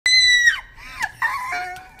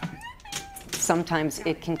Sometimes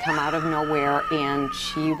it can come out of nowhere and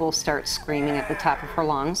she will start screaming at the top of her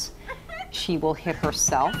lungs. She will hit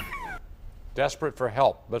herself. Desperate for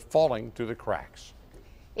help, but falling through the cracks.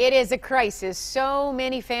 It is a crisis so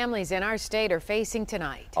many families in our state are facing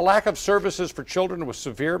tonight. A lack of services for children with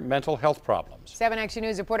severe mental health problems. 7 Action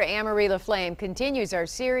News reporter Anne-Marie LaFlame continues our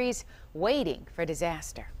series, Waiting for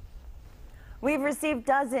Disaster. We've received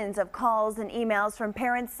dozens of calls and emails from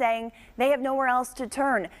parents saying they have nowhere else to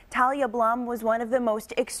turn. Talia Blum was one of the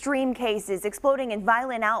most extreme cases, exploding in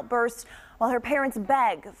violent outbursts while her parents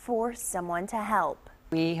beg for someone to help.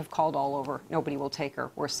 We have called all over. Nobody will take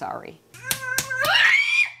her. We're sorry.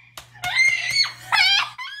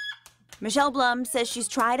 Michelle Blum says she's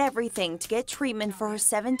tried everything to get treatment for her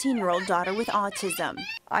 17-year-old daughter with autism.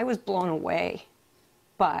 I was blown away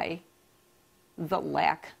by the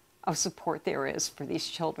lack of support there is for these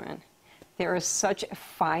children. There is such a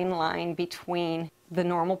fine line between the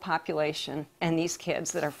normal population and these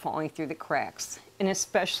kids that are falling through the cracks, and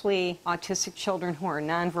especially autistic children who are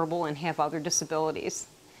nonverbal and have other disabilities.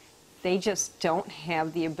 They just don't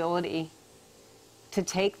have the ability to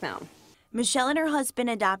take them. Michelle and her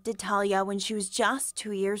husband adopted Talia when she was just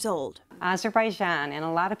 2 years old. Azerbaijan, and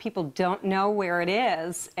a lot of people don't know where it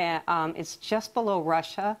is. It's just below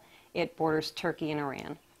Russia. It borders Turkey and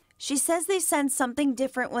Iran. She says they sensed something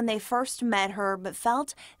different when they first met her, but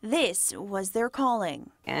felt this was their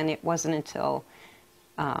calling. And it wasn't until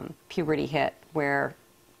puberty hit where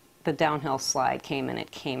the downhill slide came, and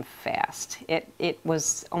it came fast. It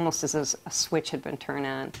was almost as if a switch had been turned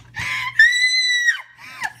on.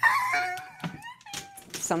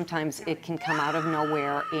 Sometimes it can come out of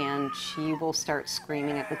nowhere and she will start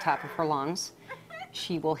screaming at the top of her lungs.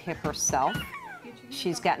 She will hit herself.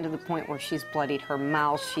 She's gotten to the point where she's bloodied her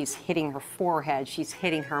mouth, she's hitting her forehead, she's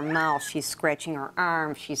hitting her mouth, she's scratching her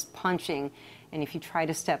arm, she's punching. And if you try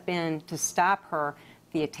to step in to stop her,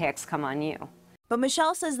 the attacks come on you. But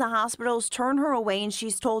Michelle says the hospitals turn her away, and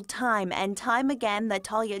she's told time and time again that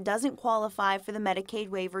Talia doesn't qualify for the Medicaid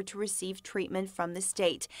waiver to receive treatment from the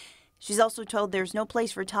state. She's also told there's no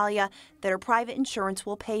place for Talia that her private insurance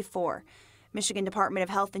will pay for. Michigan Department of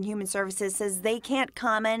Health and Human Services says they can't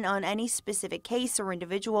comment on any specific case or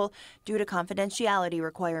individual due to confidentiality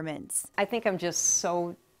requirements. I think I'm just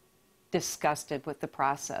so disgusted with the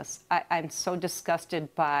process. I'm so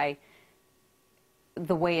disgusted by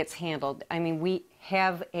the way it's handled. I mean, we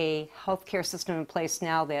have a healthcare system in place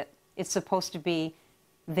now that it's supposed to be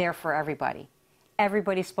there for everybody.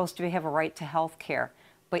 Everybody's supposed to have a right to health care.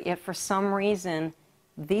 But yet, for some reason,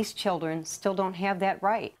 these children still don't have that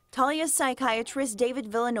right. Talia's psychiatrist, David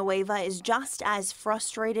Villanueva, is just as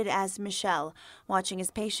frustrated as Michelle, watching his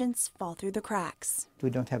patients fall through the cracks. We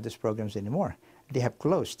don't have these programs anymore. They have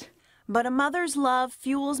closed. But a mother's love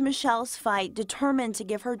fuels Michelle's fight, determined to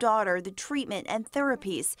give her daughter the treatment and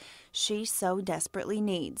therapies she so desperately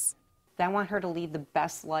needs. I want her to lead the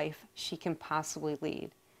best life she can possibly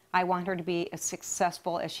lead. I want her to be as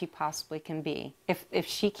successful as she possibly can be. If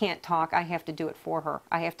she can't talk, I have to do it for her.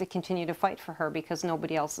 I have to continue to fight for her because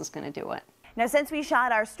nobody else is going to do it. Now, since we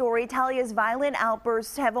shot our story, Talia's violent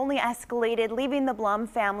outbursts have only escalated, leaving the Blum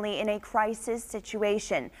family in a crisis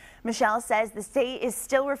situation. Michelle says the state is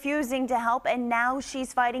still refusing to help, and now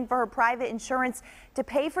she's fighting for her private insurance to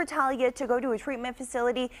pay for Talia to go to a treatment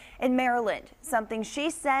facility in Maryland, something she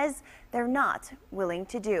says they're not willing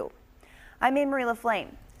to do. I'm Anne-Marie LaFlame,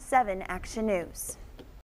 7 Action News.